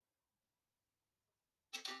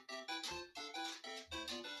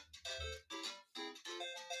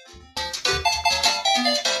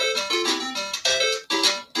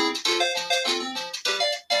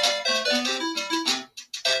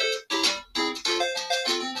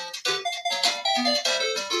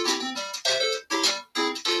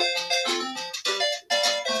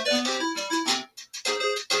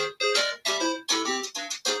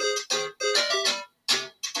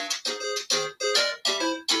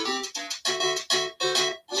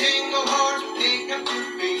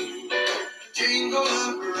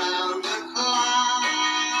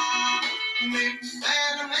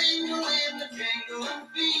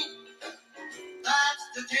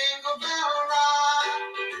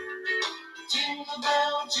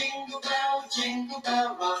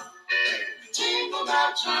bell rock. Jingle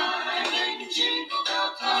bell chime, jingle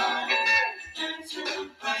bell time. Dancing and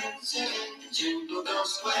prancing in Jingle Bell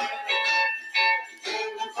Square.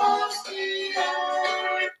 In the frosty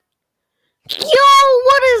air. Yo,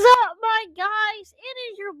 what is up, my guys? It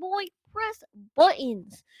is your boy Press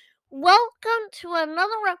Buttons. Welcome to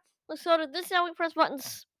another episode of This Is How We Press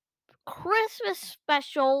Buttons Christmas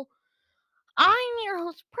special. I'm your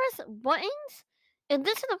host, Press Buttons, and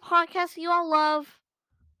this is the podcast you all love.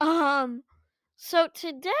 So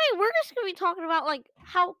today we're just gonna be talking about like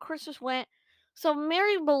how Christmas went. So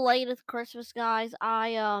merry belated Christmas, guys.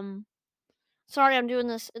 Sorry I'm doing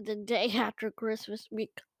this the day after Christmas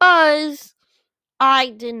because I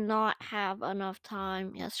did not have enough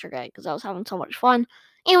time yesterday because I was having so much fun,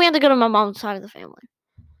 and we had to go to my mom's side of the family.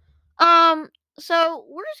 Um, so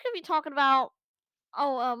we're just gonna be talking about.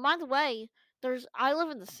 By the way, I live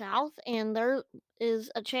in the south, and there is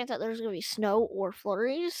a chance that there's gonna be snow or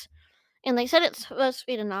flurries. And they said it's supposed to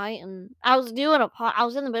be tonight, and I was I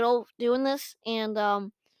was in the middle of doing this, and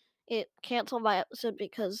it canceled my episode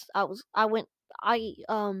because I I went on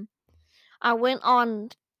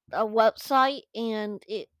a website and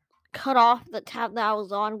it cut off the tab that I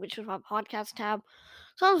was on, which was my podcast tab.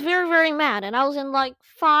 So I was very, very mad. And I was in like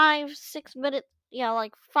 5, 6 minutes, yeah,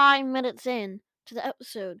 like 5 minutes in to the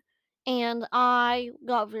episode. And I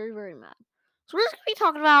got very, very mad. So we're just going to be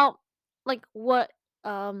talking about like what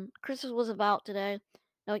Christmas was about today.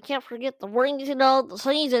 Now we can't forget the reason of the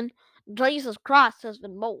season. Jesus Christ has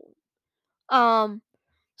been born. Um,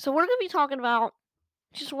 so we're going to be talking about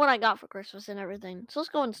just what I got for Christmas and everything. So let's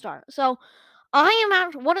go and start. So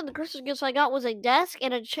one of the Christmas gifts I got was a desk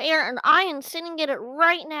and a chair, and I am sitting in it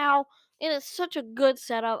right now. It is such a good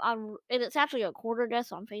setup. And it's actually a quarter desk,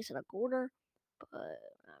 so I'm facing a quarter, but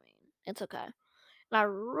I mean it's okay. And I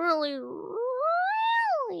really,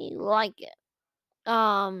 really like it.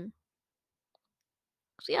 So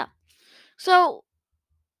yeah. So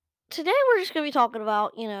today we're just gonna be talking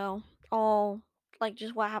about all like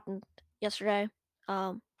just what happened yesterday.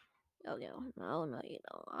 Um. Okay. No,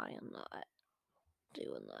 I am not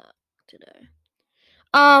doing that today.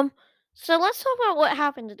 Um, so let's talk about what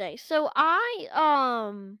happened today. So I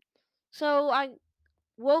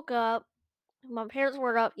woke up. My parents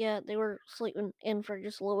weren't up yet. They were sleeping in for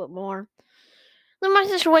just a little bit more. Then my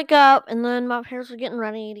sister wake up, and then my parents were getting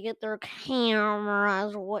ready to get their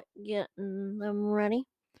cameras, getting them ready.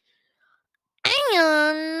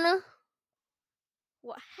 And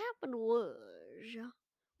what happened was,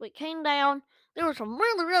 we came down. There were some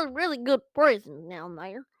really, really, really good presents down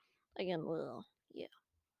there. Again, well, yeah.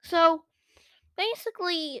 So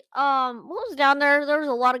basically, what was down there? There was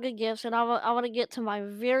a lot of good gifts, and I want to get to my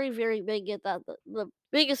very, very big gift, that the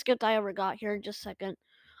biggest gift I ever got here in just a second.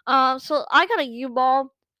 So I got a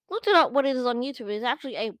U-ball. Looked it up what it is on YouTube. It's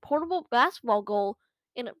actually a portable basketball goal,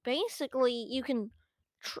 and basically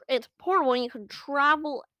it's portable and you can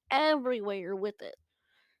travel everywhere with it.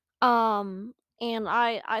 And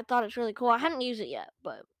I thought it's really cool. I hadn't used it yet,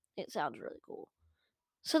 but it sounds really cool.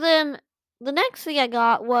 So then the next thing I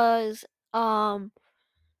got was so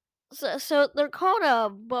they're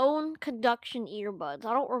called bone conduction earbuds.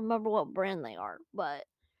 I don't remember what brand they are, but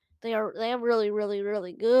they have really, really,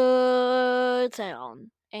 really good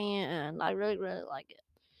sound, and I really, really like it.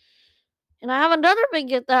 And I have another big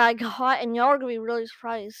gift that I got, and y'all are gonna be really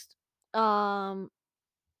surprised. Um,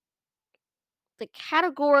 the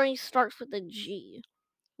category starts with a G,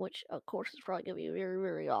 which of course is probably gonna be very,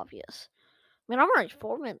 very obvious. Man, I'm already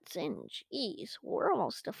 4 minutes in. Jeez, we're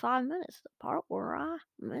almost to 5 minutes. The part where I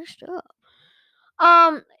messed up.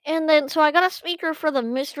 And then so I got a speaker for the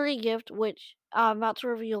mystery gift, which I'm about to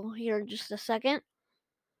reveal here in just a second.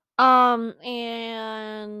 And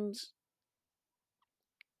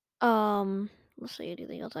let's see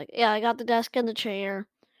anything else. I got the desk and the chair.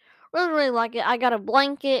 Really, really like it. I got a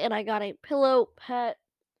blanket and I got a pillow pet.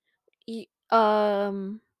 y-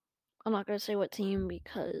 Um, I'm not gonna say what team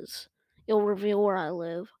because it'll reveal where I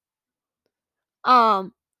live.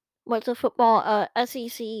 Um, but it's a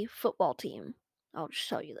SEC football team. I'll just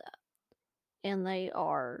tell you that, and they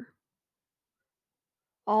are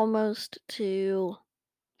almost to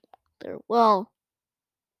their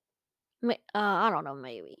I don't know,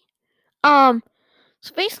 maybe. Um,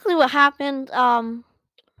 so basically what happened,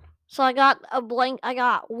 so I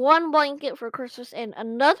got one blanket for Christmas and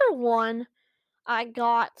another one I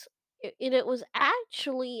got, it was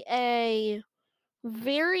actually it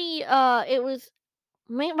was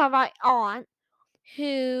made by my aunt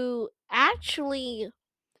who actually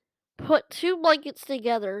put two blankets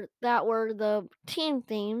together that were the team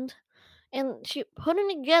themed, and she put them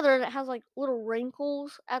together, and it has like little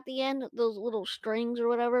wrinkles at the end, those little strings or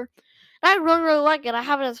whatever. And I really, really like it. I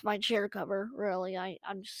have it as my chair cover. Really,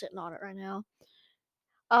 I'm just sitting on it right now.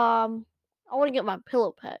 Um, I want to get my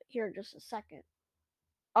pillow pet here in just a second.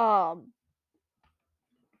 Um,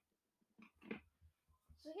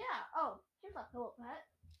 so yeah. Oh, here's my pillow pet.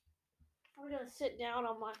 I'm gonna sit down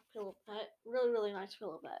on my pillow pet. Really, really nice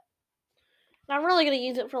pillow pet. And I'm really gonna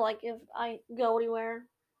use it for like if I go anywhere,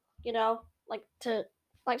 you know, like to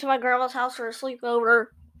my grandma's house for a sleepover,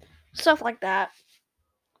 stuff like that.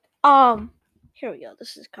 Here we go.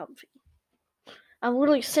 This is comfy. I'm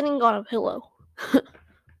literally sitting on a pillow,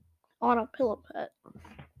 on a pillow pet.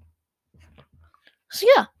 So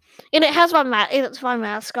yeah, and it has it's my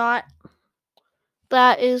mascot.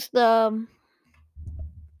 That is the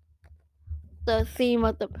theme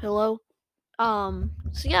of the pillow. So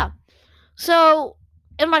yeah. So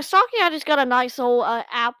in my stocking, I just got a nice old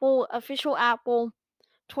official Apple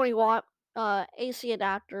 20-watt AC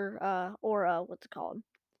adapter, or what's it called,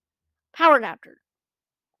 power adapter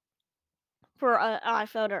for an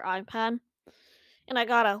iPhone or iPad, and I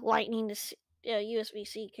got a Lightning to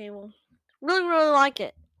USB-C cable. Really, really like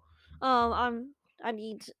it. I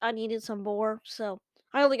needed some more, so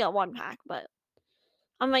I only got one pack, but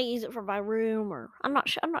I might use it for my room, or I'm not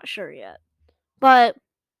sure. I'm not sure yet. But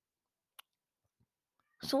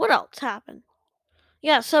so what else happened?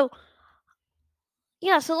 Yeah, so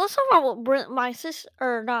let's talk about what my sister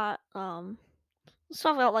or not. Let's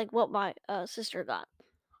talk about like what my sister got.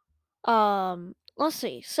 Let's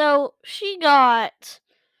see. So she got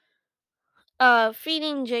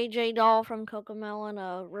feeding JJ doll from Cocomelon,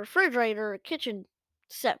 a refrigerator, a kitchen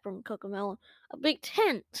set from Cocomelon, a big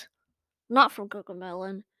tent not from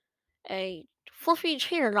Cocomelon, a fluffy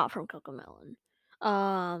chair not from Cocomelon.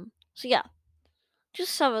 So yeah,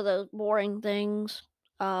 just some of those boring things.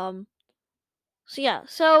 Um, so yeah,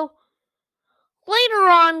 so later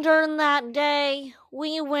on during that day,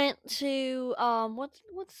 we went to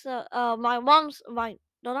what's the my mom's my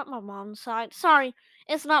no, not my mom's side. Sorry,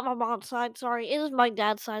 it's not my mom's side. Sorry, it is my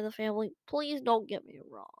dad's side of the family. Please don't get me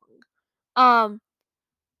wrong. Um,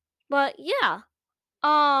 but yeah.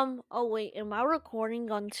 Oh wait, am I recording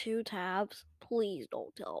on two tabs? Please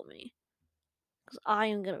don't tell me, because I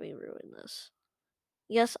am gonna be ruining this.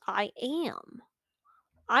 Yes, I am.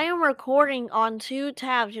 I am recording on two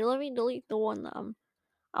tabs. You let me delete the one that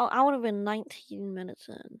I would have been 19 minutes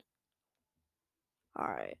in.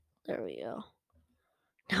 Alright, there we go.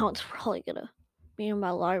 Now it's probably gonna be in my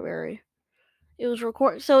library. It was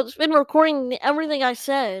so it's been recording everything I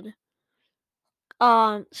said.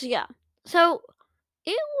 So yeah. So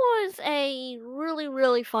it was a really,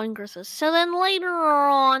 really fun Christmas. So then later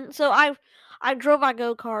on, I drove my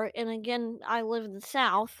go-kart, and again, I live in the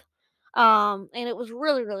South, and it was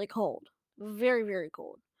really, really cold. Very, very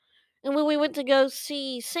cold. And when we went to go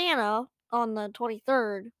see Santa on the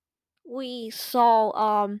 23rd, we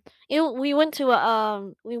saw we went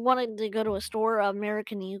to we wanted to go to a store,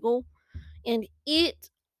 American Eagle, and it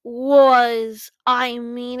was, I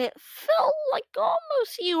mean, it felt like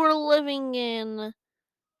almost you were living in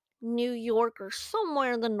New York or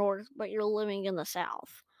somewhere in the north, but you're living in the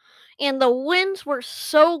south. And the winds were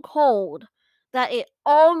so cold that it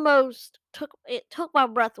took my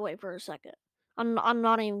breath away for a second. I'm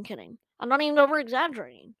not even kidding. I'm not even over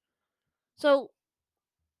exaggerating. So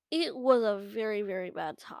it was a very, very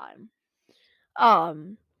bad time.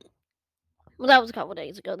 Um well, that was a couple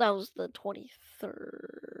days ago. That was the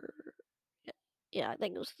 23rd. Yeah, I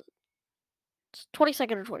think it was the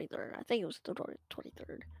 22nd or 23rd. I think it was the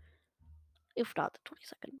 23rd. If not the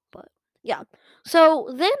 22nd, but yeah.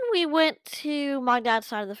 So then we went to my dad's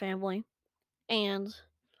side of the family, and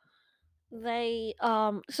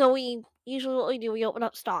so we usually what we do, we open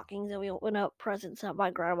up stockings and we open up presents that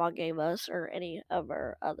my grandma gave us or any of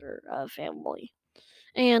our other family.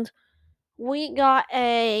 And we got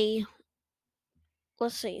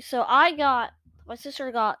let's see. So my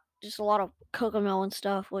sister got just a lot of Cocomelon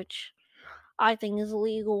stuff, which I think is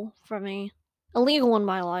illegal for me. Illegal in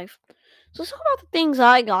my life. So let's talk about the things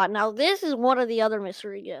I got. Now this is one of the other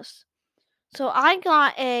mystery gifts. So I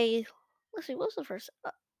got let's see, what was the first?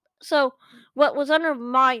 So what was under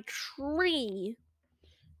my tree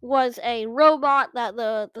was a robot that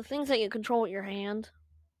the things that you control with your hand.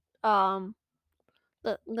 Um,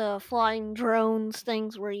 the flying drones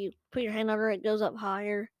things where you put your hand under it, goes up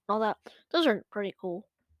higher, all that. Those are pretty cool.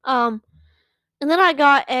 Um, and then I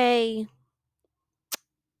got a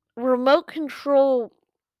remote control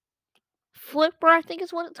flipper, I think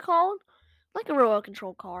is what it's called, like a remote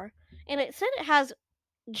control car, and it said it has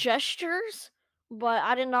gestures, but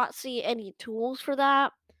I did not see any tools for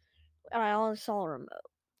that. and I only saw a remote.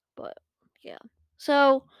 But yeah.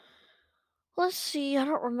 So let's see. I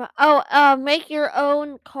don't remember. Oh, make your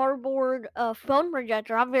own cardboard phone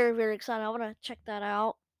projector. I'm very very excited. I want to check that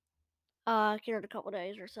out. Here in a couple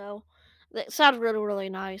days or so. That sounds really really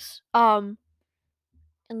nice. And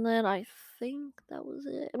then I think that was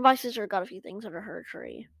it. And my sister got a few things under her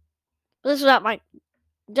tree. But this is at my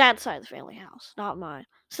dad's side of the family house, not mine.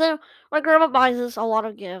 So my grandma buys us a lot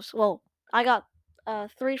of gifts. Well, I got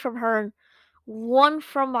 3 from her and 1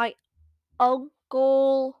 from my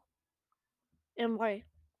uncle and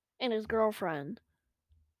his girlfriend.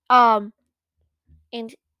 Um,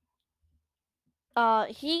 and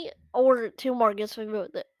he ordered 2 more gifts for me,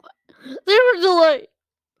 but they were delayed.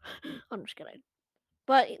 I'm just kidding.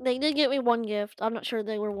 But they did get me 1 gift. I'm not sure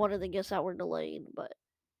they were one of the gifts that were delayed, but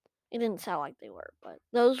it didn't sound like they were. But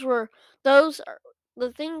those are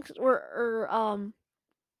the things he were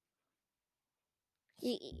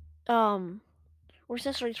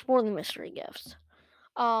accessories for the mystery gifts.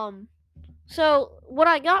 Um, so what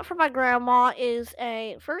I got from my grandma is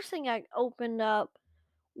a first thing I opened up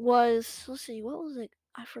was, let's see, what was it?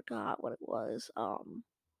 I forgot what it was.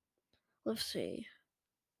 Let's see.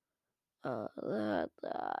 That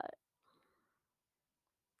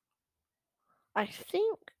I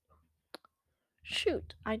think.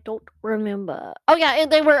 Shoot, I don't remember. Oh yeah,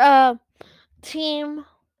 and they were team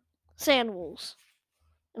sandals.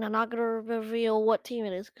 And I'm not gonna reveal what team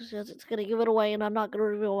it is because it's gonna give it away, and I'm not gonna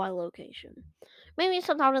reveal my location. Maybe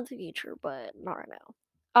sometime in the future, but not right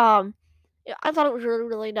now. Yeah, I thought it was really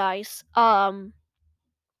really nice. And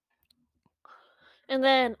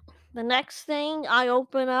then the next thing I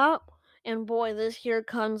open up, and boy, this here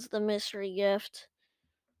comes the mystery gift.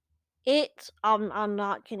 I'm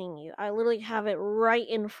not kidding you. I literally have it right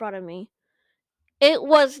in front of me. It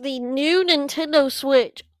was the new Nintendo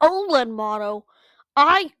Switch OLED model.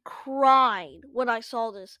 I cried when I saw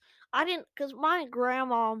this. I didn't, because my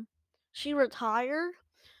grandma, she retired.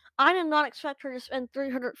 I did not expect her to spend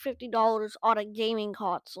 $350 on a gaming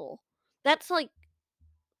console. That's like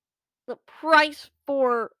the price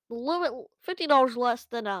for a little bit, $50 less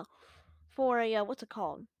than for a what's it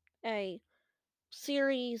called, a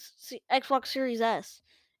Xbox Series S.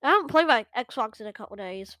 I haven't played my Xbox in a couple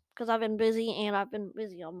days because I've been busy and I've been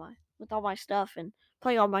busy on my with all my stuff and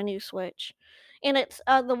playing on my new Switch. And it's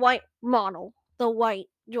the white model, the white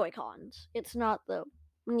Joy Cons. It's not the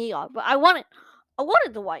neon, but I wanted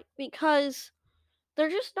the white because they're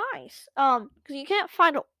just nice. Because you can't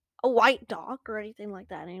find a white dock or anything like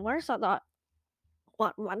that anywhere. So I thought,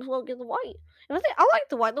 what, might as well get the white. And I think I like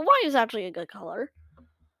the white. The white is actually a good color.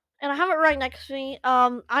 And I have it right next to me.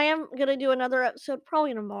 I am gonna do another episode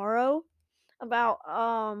probably tomorrow about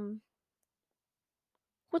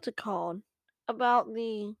what's it called? About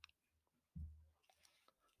the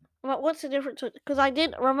about what's the difference? Because I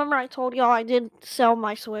did remember I told y'all I did sell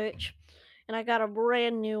my Switch, and I got a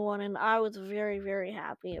brand new one, and I was very very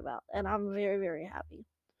happy about, and I'm very very happy.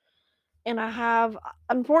 And I have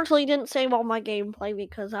unfortunately didn't save all my gameplay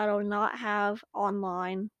because I do not have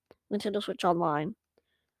online Nintendo Switch Online.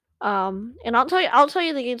 And I'll tell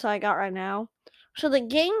you the games that I got right now. So the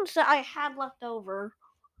games that I had left over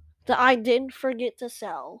that I did forget to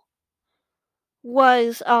sell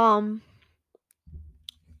was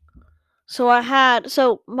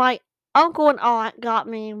so my uncle and aunt got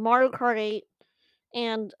me Mario Kart 8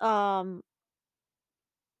 and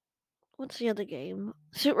what's the other game?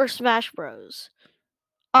 Super Smash Bros.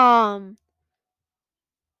 Um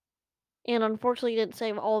and unfortunately didn't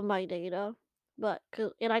save all of my data,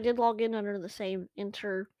 and I did log in under the same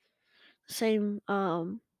Nintendo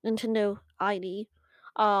ID.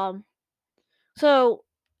 Um so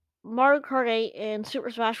Mario Kart 8 and Super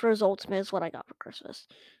Smash Bros. Ultimate is what I got for Christmas.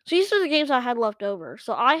 So these are the games I had left over.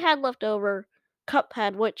 So I had left over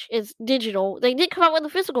Cuphead, which is digital. They did come out with a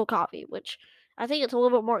physical copy, which I think it's a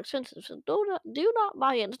little bit more expensive. So do not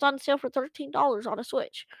buy it. It's on sale for $13 on a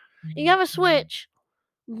Switch. If you have a Switch,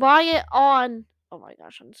 buy it on. Oh my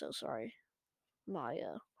gosh, I'm so sorry. My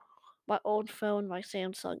old phone, my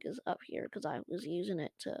Samsung is up here because I was using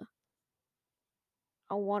it to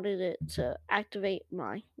I wanted it to activate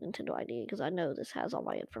my Nintendo ID because I know this has all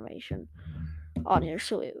my information on here,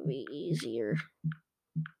 so it would be easier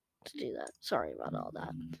to do that. Sorry about all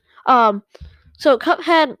that. So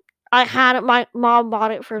Cuphead, I had it. My mom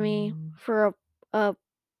bought it for me for a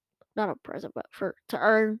not a present, but for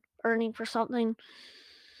to earning for something.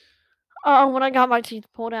 When I got my teeth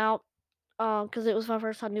pulled out, because it was my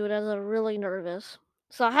first time doing it, I was really nervous.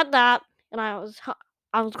 So I had that, and I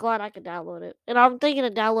was glad I could download it, and I'm thinking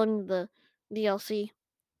of downloading the DLC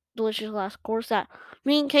delicious last course that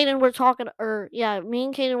me and Kaden were talking,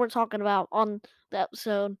 about on the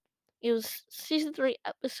episode. It was season 3,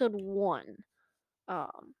 episode 1. So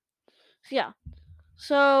yeah.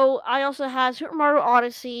 So I also had Super Mario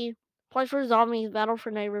Odyssey, Play for Zombies, Battle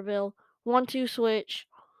for Neighborville, 1-2 Switch,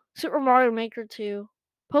 Super Mario Maker 2,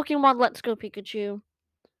 Pokemon Let's Go Pikachu,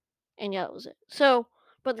 and yeah, that was it. So,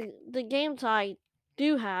 but the games I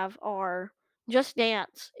do have are Just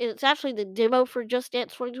Dance. It's actually the demo for Just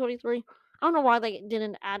Dance 2023. I don't know why they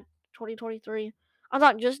didn't add 2023. I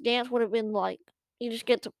thought Just Dance would have been like, you just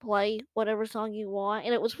get to play whatever song you want,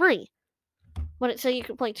 and it was free. But it said you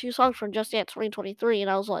could play 2 songs from Just Dance 2023, and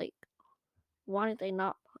I was like, why did they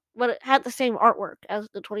not? But it had the same artwork as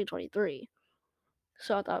the 2023.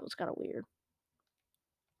 So I thought it was kind of weird.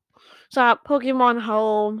 So I have Pokemon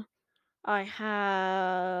Home. I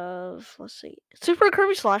have, let's see, Super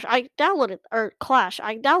Kirby Slash. Clash.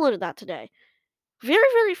 I downloaded that today. Very,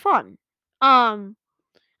 very fun. I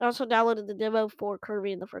also downloaded the demo for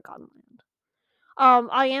Kirby in the Forgotten Land.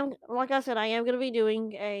 I am, like I said, I am gonna be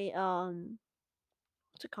doing a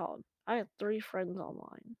what's it called? I have 3 friends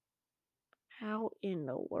online. How in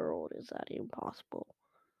the world is that even possible?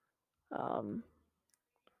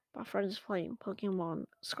 My friend is playing Pokemon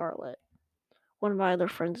Scarlet. One of my other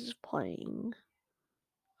friends is playing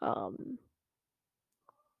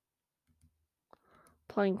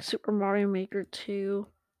Super Mario Maker 2.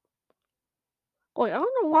 Oh, I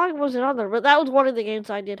don't know why it wasn't on there, but that was one of the games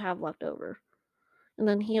I did have left over. And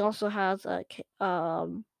then he also has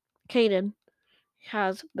Kaden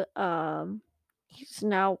has he's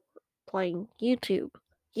now playing YouTube.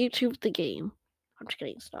 YouTube the game. I'm just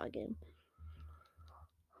kidding, it's not a game.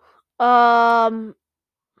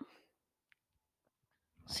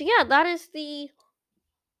 So yeah, that is the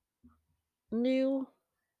new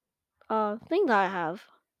thing that I have.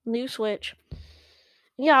 New Switch.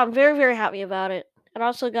 Yeah, I'm very, very happy about it. And I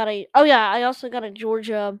also got I also got a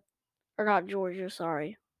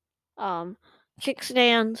sorry.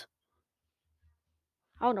 Kickstand.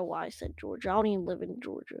 I don't know why I said Georgia. I don't even live in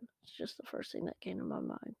Georgia. It's just the first thing that came to my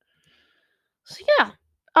mind. So yeah.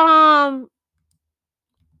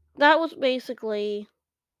 That was basically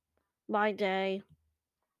my day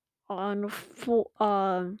on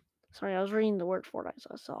sorry, I was reading the word Fortnite,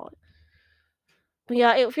 so I saw it. But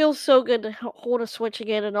yeah, it feels so good to hold a Switch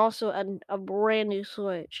again, and also a brand new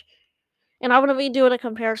Switch. And I'm gonna be doing a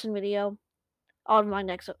comparison video on my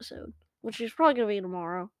next episode, which is probably gonna be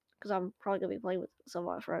tomorrow, because I'm probably gonna be playing with some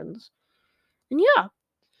of my friends. And yeah.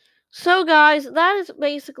 So guys, that is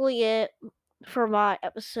basically it for my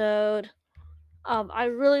episode. I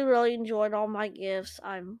really, really enjoyed all my gifts.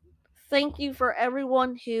 Thank you for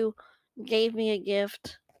everyone who gave me a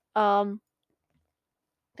gift. Thank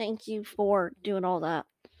you for doing all that.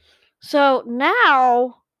 So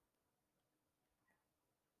now,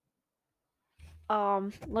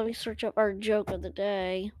 let me search up our joke of the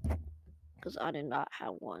day, because I did not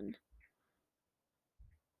have one.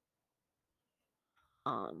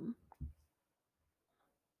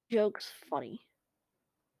 Joke's funny.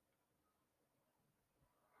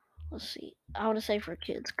 Let's see. I want to say for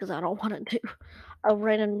kids, because I don't want to do a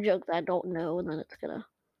random joke that I don't know, and then it's gonna.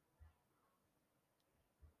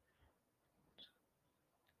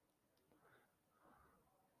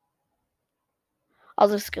 Oh,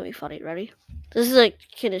 this is gonna be funny. Ready? This is a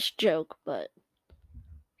kiddish joke, but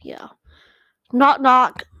yeah. Knock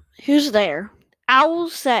knock. Who's there?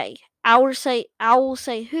 Owls say. Owls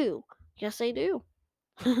say who? Yes, they do.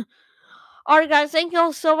 Alright, guys. Thank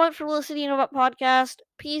y'all so much for listening to my podcast.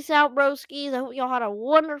 Peace out, broskies. I hope y'all had a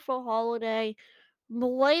wonderful holiday.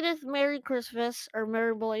 Belated Merry Christmas. Or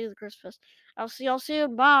Merry Belated Christmas. I'll see y'all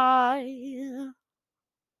soon. Bye.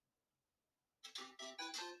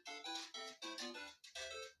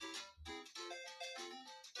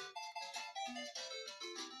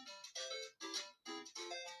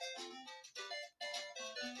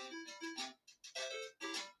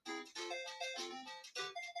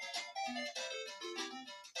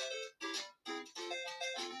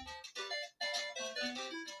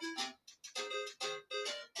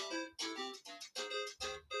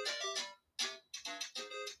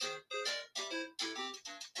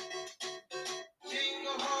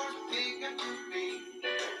 Jingle horse, pig and me,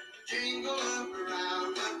 jingle up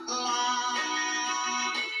around the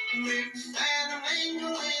clock. Mix and a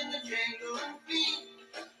mingle in the jingling feet.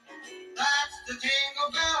 That's the jingle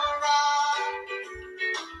bell rock.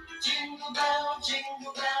 Jingle bell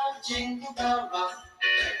rock.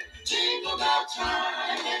 Jingle bell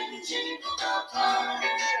time, jingle bell time.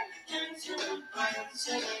 Dancing and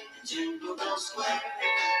prancing, Jingle Bell Square.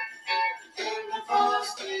 In the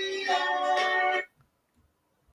frosty